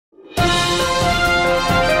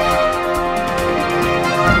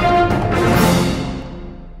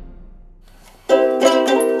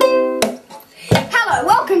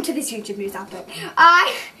this YouTube news update.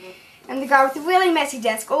 I am the guy with the really messy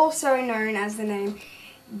desk, also known as the name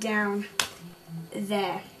down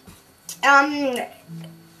there.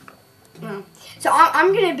 So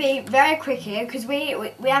I'm going to be very quick here because we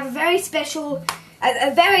have a very special,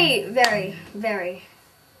 a very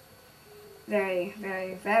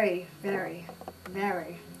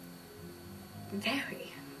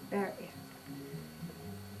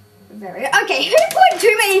okay, who put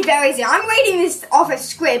too many berries in? I'm reading this off a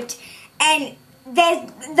script and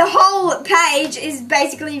the whole page is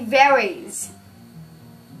basically berries.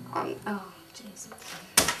 Oh jeez.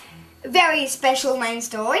 Very special main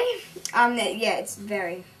story. Yeah, it's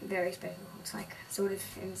very special. It's like sort of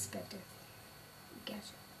Inspector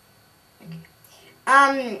Gadget. Okay.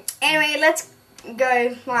 Anyway, let's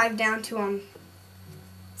go live down to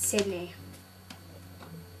Sydney,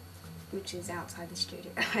 which is outside the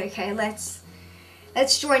studio. Okay, let's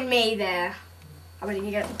join me there. I'm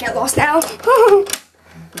gonna get lost now.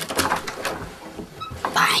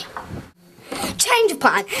 Bye. Change of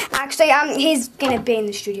plan. Actually, he's gonna be in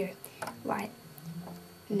the studio right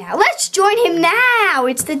now. Let's join him now.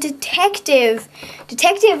 It's the detective.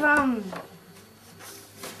 Detective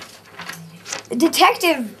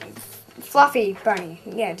Fluffy Bunny.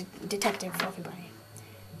 Yeah, Detective Fluffy Bunny.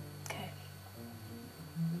 Okay.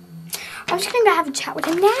 I'm just gonna go have a chat with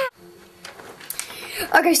him now.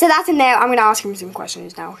 Okay, so that's in there. I'm gonna ask him some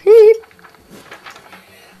questions now.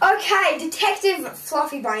 Okay, Detective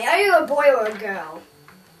Fluffy Bunny. Are you a boy or a girl?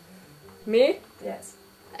 Me? Yes.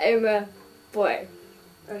 I'm a boy.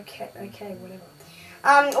 Okay, whatever.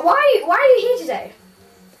 Why are you here today?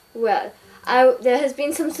 Well, there has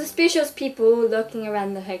been some suspicious people lurking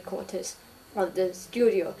around the headquarters of the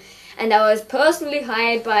studio, and I was personally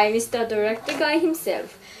hired by Mr. Director Guy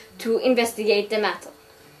himself to investigate the matter.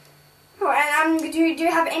 Oh, and do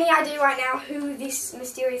you have any idea right now who this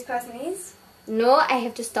mysterious person is? No, I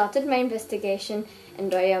have just started my investigation,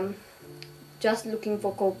 and I am just looking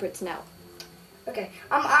for culprits now. Okay.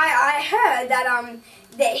 I heard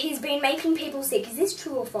that he's been making people sick. Is this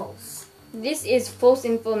true or false? This is false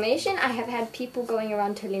information. I have had people going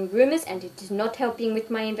around telling rumors, and it is not helping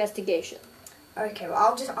with my investigation. Okay, well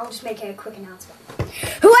I'll just make a quick announcement.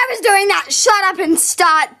 Whoever's doing that, shut up and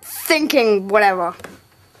start thinking whatever.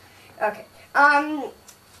 Okay.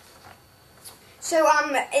 So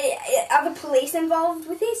are the police involved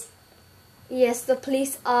with this? Yes, the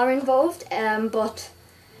police are involved, but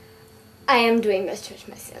I am doing most of it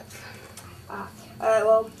myself.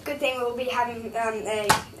 Well, good thing we'll be having a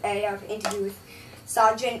interview with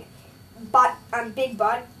Sergeant Big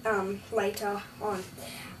Butt later on.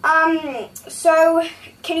 So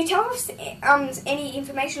can you tell us any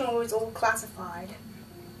information, or is it all classified?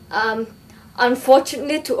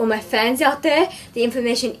 Unfortunately, to all my fans out there, the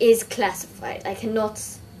information is classified. I cannot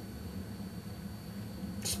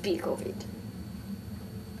speak of it.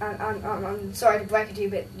 I'm sorry to break it to you,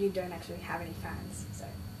 but you don't actually have any fans, so.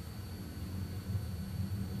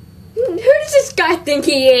 Who does this guy think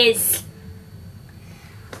he is?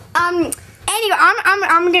 Anyway,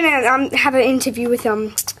 I'm gonna have an interview with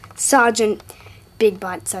Sergeant Big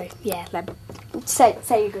Butt. So yeah, say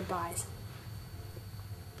your goodbyes.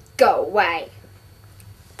 Go away.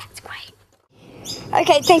 That's great.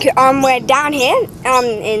 Okay, thank you. We're down here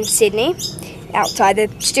in Sydney, outside the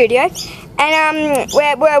studio, and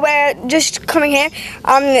we're just coming here.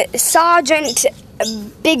 Sergeant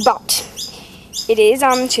Big Butt. It is.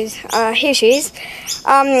 Here she is.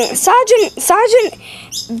 Sergeant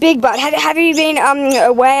Big Butt. Have you been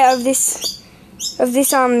aware of this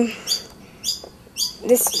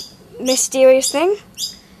mysterious thing?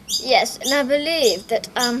 Yes, and I believe that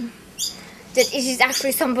that it is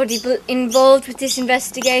actually somebody involved with this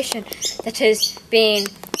investigation that is the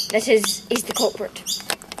culprit.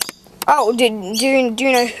 Oh, do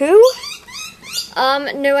you know who?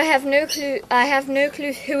 No, I have no clue. I have no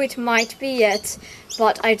clue who it might be yet,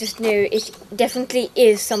 but I just know it definitely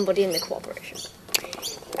is somebody in the corporation.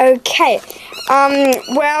 Okay.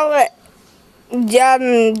 Well,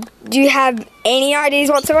 do you have any ideas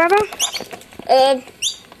whatsoever?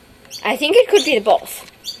 I think it could be the boss.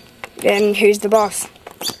 Then who's the boss?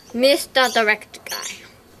 Mr. Director Guy.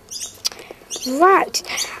 Right.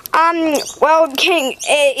 Well,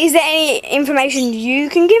 is there any information you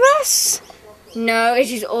can give us? No,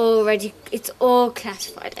 it's all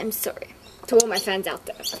classified. I'm sorry. To all my fans out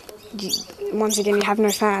there. Once again, you have no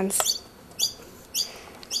fans.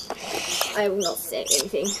 I will not say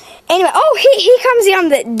anything. Anyway, oh, here comes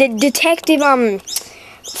the detective,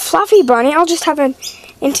 Fluffy Bunny. I'll just have an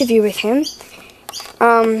interview with him.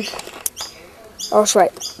 Oh,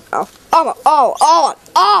 wait. Oh,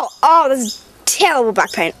 this is terrible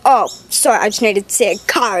back pain. Oh, sorry, I just needed to see a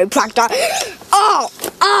chiropractor. Oh,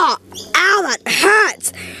 ow, that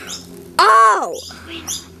hurts. Oh,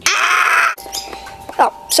 ah.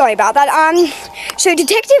 Oh, sorry about that. So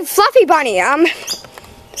Detective Fluffy Bunny, apparently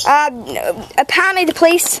the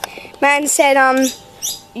policeman said,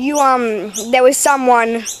 there was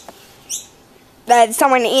someone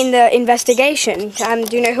in the investigation.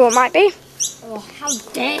 Do you know who it might be? Oh, how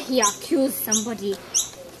dare he accuse somebody?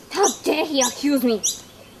 How dare he accuse me?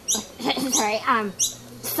 Sorry,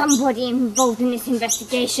 somebody involved in this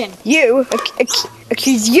investigation. You?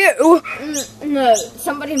 Accuse you? No,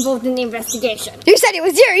 somebody involved in the investigation. You said it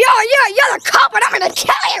was you. You're the cop and I'm gonna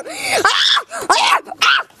kill you!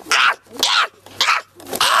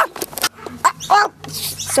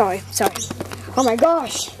 Sorry. Oh my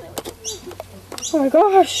gosh.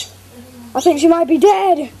 I think she might be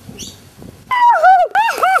dead.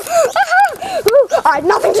 I had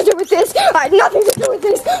nothing to do with this.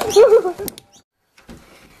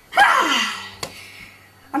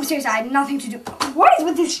 I'm serious, I had nothing to do. What is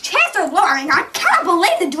with this chair so lowering? I can't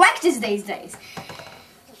believe the directors these days.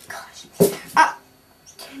 Gosh.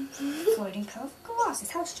 Floating curve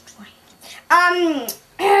glasses, how strange.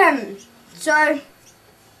 So,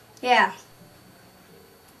 yeah.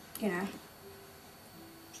 You know.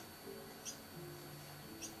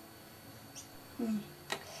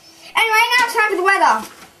 Anyway, now it's time for the weather.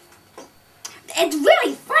 It's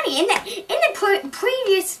really funny. In the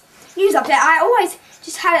previous news update, I always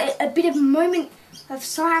just had a bit of a moment of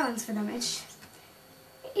silence for them. It's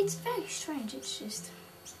very strange. It's just.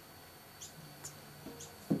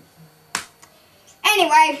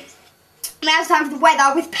 Anyway, now it's time for the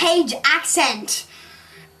weather with Paige accent.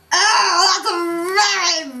 Oh, that's a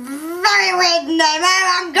very, very weird name.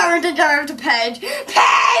 I'm going to go to Paige.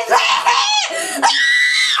 Paige!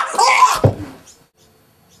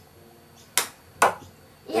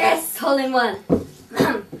 Yes, hole in one.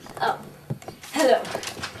 Oh, hello.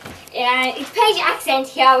 It's Paige accent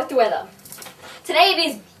here with the weather. Today it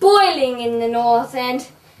is boiling in the north and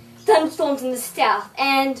thunderstorms in the south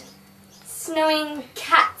and snowing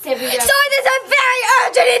cats everywhere. So there's a very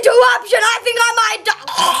urgent interruption. I think I might die.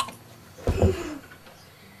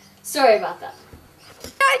 Sorry about that.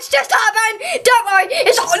 No, it's just happened. Don't worry.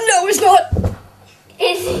 It's not.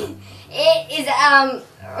 It is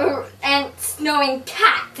and snowing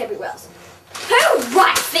cats everywhere. Who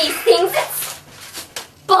writes these things? It's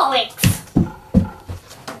bollocks.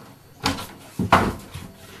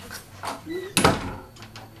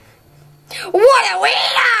 What a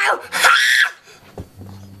weirdo!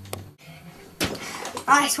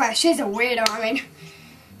 I swear, she's a weirdo. I mean,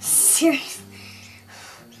 seriously.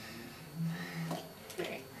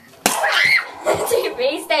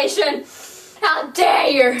 TV station. How dare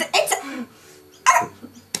you?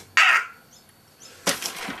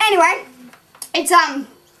 Anyway, it's okay.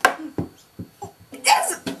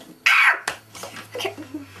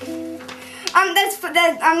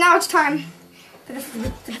 Now it's time for the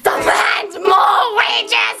rent, more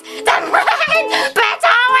wages. The rent,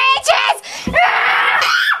 better wages.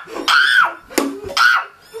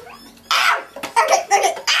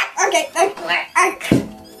 Okay.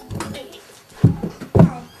 I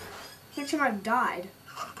think she might have died.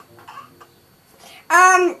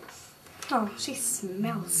 Oh, she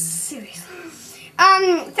smells seriously.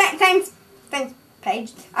 Thanks,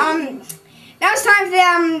 Paige. Now it's time for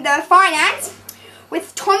the finance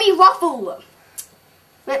with Tommy Ruffle.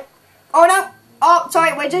 Oh no! Oh,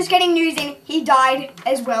 sorry, we're just getting news in. He died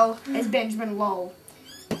as well as Benjamin Lowell.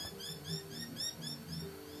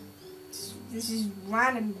 This is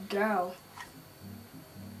random girl.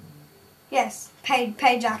 Yes,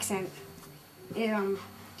 Paige accent.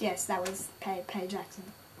 Yes, that was Paige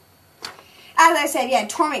accent. As I said, yeah,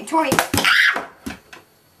 Tommy.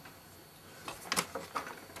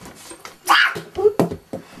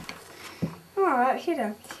 Alright, hit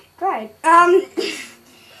her. Great.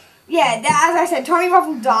 Yeah, as I said, Tommy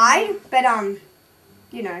Ruffle died, but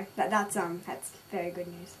you know, that's very good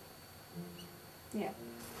news. Yeah.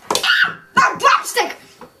 Drumstick!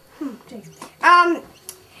 Jeez.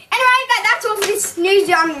 Anyway, that's all for this news,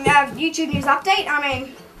 YouTube news update. I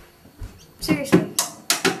mean, seriously.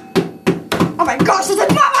 Oh my gosh, there's a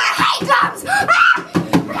drummer! I hate drums! Ah!